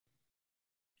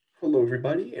Hello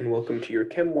everybody, and welcome to your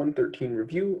Chem 113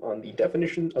 review on the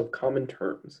definition of common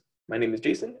terms. My name is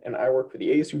Jason, and I work for the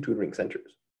ASU Tutoring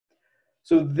Centers.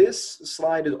 So this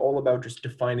slide is all about just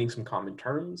defining some common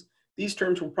terms. These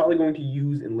terms we're probably going to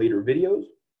use in later videos,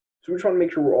 so we're trying to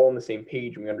make sure we're all on the same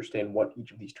page and we understand what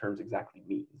each of these terms exactly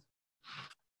means.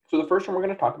 So the first one we're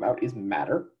going to talk about is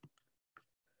matter.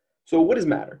 So what is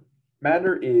matter?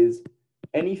 Matter is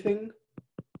anything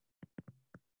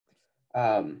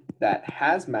that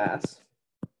has mass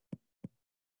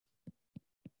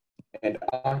and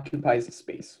occupies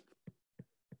space.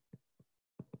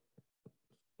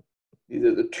 These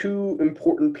are the two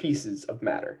important pieces of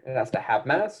matter. It has to have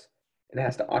mass and it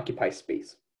has to occupy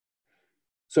space.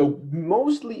 So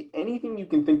mostly anything you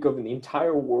can think of in the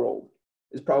entire world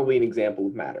is probably an example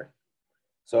of matter.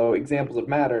 So examples of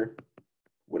matter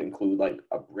would include like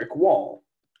a brick wall.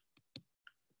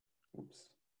 Oops.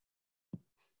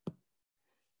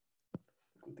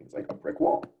 Things like a brick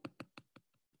wall.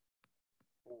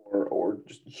 Or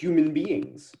just human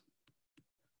beings.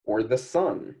 Or the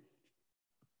sun.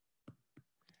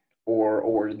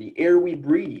 Or the air we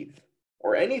breathe.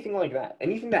 Or anything like that.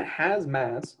 Anything that has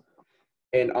mass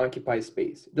and occupies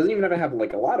space. It doesn't even have to have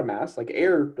like a lot of mass. Like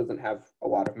air doesn't have a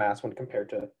lot of mass when compared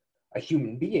to a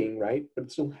human being, right? But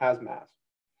it still has mass.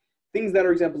 Things that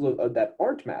are examples of that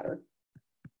aren't matter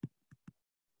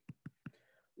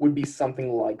would be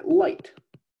something like light,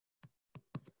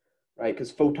 right?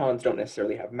 Because photons don't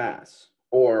necessarily have mass,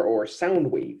 or sound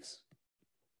waves.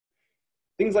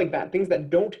 Things like that, things that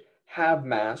don't have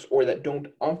mass or that don't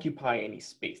occupy any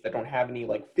space, that don't have any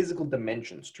like physical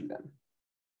dimensions to them.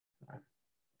 Right.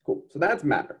 Cool, so that's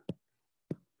matter.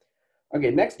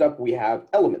 Okay, next up we have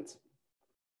elements.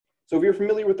 So if you're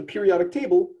familiar with the periodic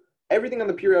table, everything on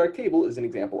the periodic table is an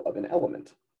example of an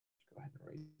element. Go ahead and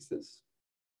erase this.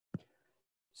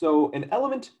 So an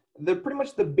element, they're pretty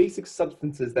much the basic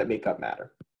substances that make up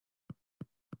matter.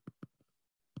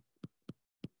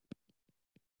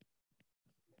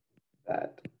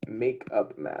 That make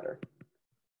up matter.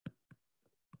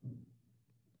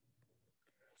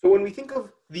 So when we think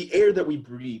of the air that we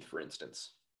breathe, for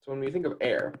instance, so when we think of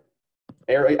air,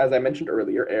 as I mentioned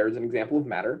earlier, air is an example of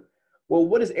matter. Well,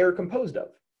 what is air composed of?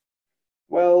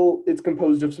 Well, it's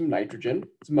composed of some nitrogen.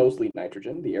 It's mostly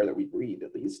nitrogen, the air that we breathe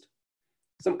at least.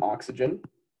 Some oxygen,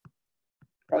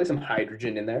 probably some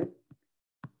hydrogen in there.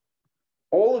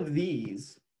 All of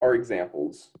these are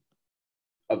examples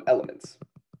of elements.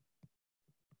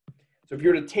 So if you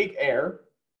were to take air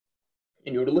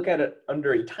and you were to look at it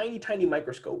under a tiny, tiny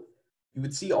microscope, you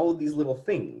would see all of these little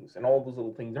things, and all of those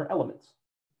little things are elements.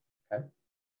 Okay?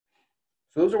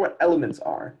 So those are what elements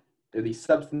are. They're these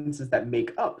substances that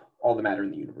make up all the matter in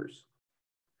the universe.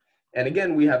 And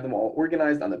again, we have them all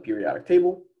organized on the periodic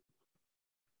table.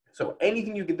 So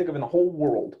anything you can think of in the whole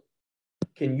world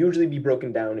can usually be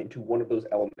broken down into one of those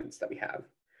elements that we have.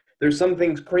 There's some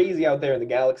things crazy out there in the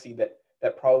galaxy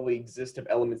that probably exist of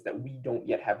elements that we don't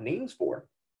yet have names for.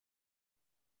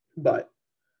 But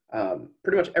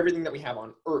pretty much everything that we have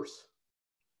on Earth,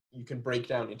 you can break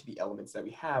down into the elements that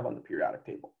we have on the periodic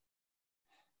table.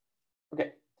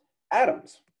 Okay,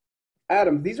 atoms.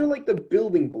 Atoms, these are like the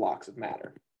building blocks of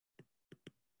matter.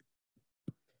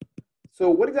 So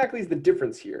what exactly is the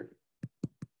difference here?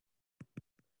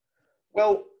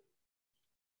 Well,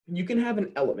 you can have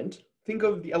an element. Think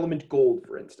of the element gold,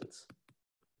 for instance.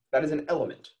 That is an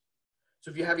element.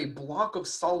 So if you have a block of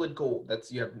solid gold,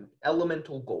 you have an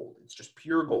elemental gold. It's just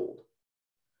pure gold.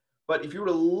 But if you were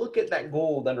to look at that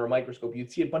gold under a microscope,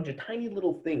 you'd see a bunch of tiny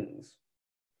little things.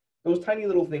 Those tiny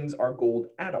little things are gold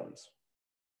atoms.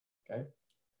 Okay?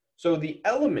 So the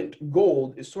element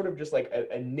gold is sort of just like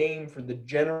a name for the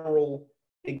general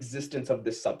existence of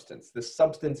this substance. This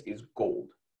substance is gold.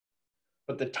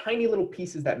 But the tiny little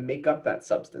pieces that make up that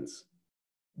substance,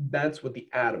 that's what the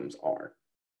atoms are.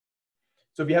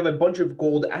 So if you have a bunch of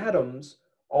gold atoms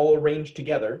all arranged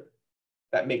together,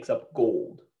 that makes up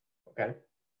gold, okay?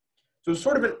 So it's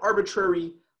sort of an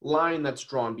arbitrary line that's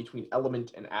drawn between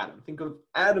element and atom. Think of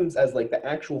atoms as like the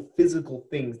actual physical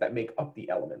things that make up the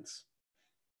elements.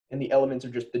 And the elements are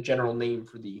just the general name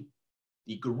for the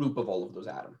group of all of those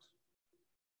atoms,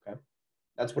 okay?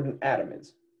 That's what an atom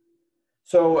is.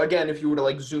 So again, if you were to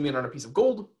like zoom in on a piece of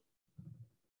gold,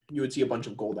 you would see a bunch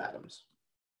of gold atoms.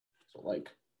 So like,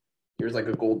 here's like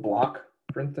a gold block,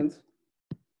 for instance.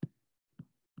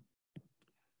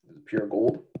 This is pure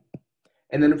gold.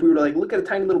 And then if we were to like look at a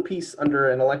tiny little piece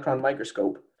under an electron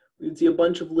microscope, we would see a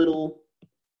bunch of little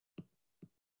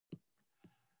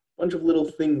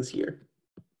things here.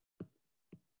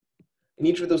 And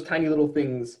each of those tiny little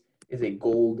things is a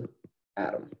gold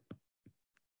atom.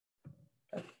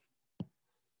 Okay.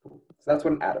 Cool. So that's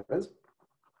what an atom is.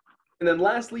 And then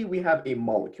lastly, we have a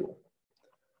molecule.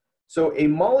 So a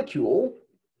molecule,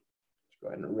 let's go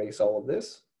ahead and erase all of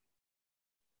this,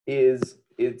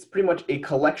 it's pretty much a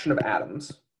collection of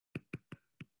atoms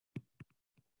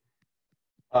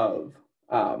of,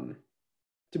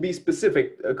 to be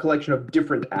specific, a collection of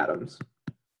different atoms,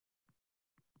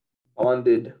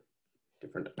 bonded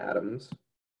different atoms,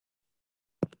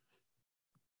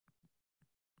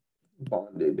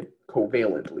 bonded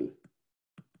covalently.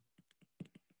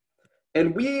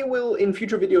 And we will, in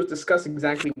future videos, discuss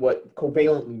exactly what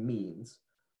covalently means.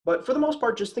 But for the most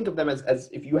part, just think of them as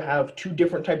if you have two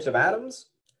different types of atoms,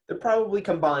 they're probably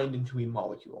combined into a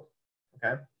molecule,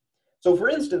 okay? So for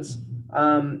instance,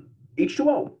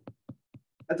 H2O,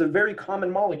 that's a very common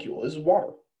molecule. This is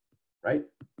water, right?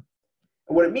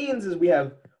 And what it means is we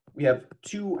have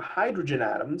two hydrogen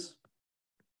atoms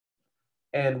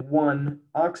and one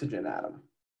oxygen atom.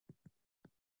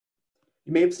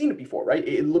 You may have seen it before, right?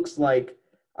 It looks like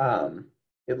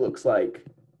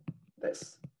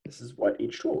this. This is what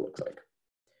H2O looks like.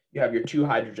 You have your two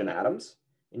hydrogen atoms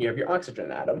and you have your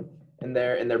oxygen atom, and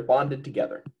they're bonded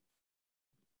together.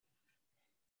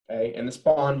 Okay, and this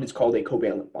bond is called a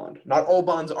covalent bond. Not all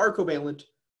bonds are covalent,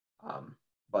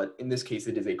 but in this case,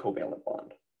 it is a covalent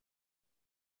bond.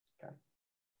 Okay,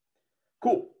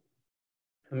 cool.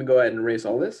 Let me go ahead and erase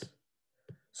all this.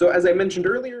 So as I mentioned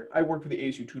earlier, I work for the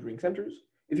ASU Tutoring Centers.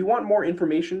 If you want more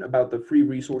information about the free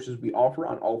resources we offer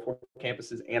on all 4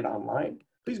 campuses and online,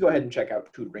 please go ahead and check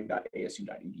out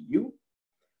tutoring.asu.edu.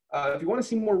 If you want to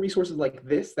see more resources like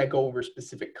this that go over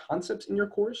specific concepts in your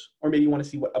course, or maybe you want to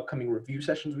see what upcoming review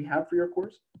sessions we have for your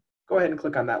course, go ahead and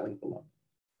click on that link below.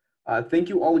 Thank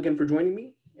you all again for joining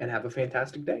me, and have a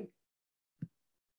fantastic day.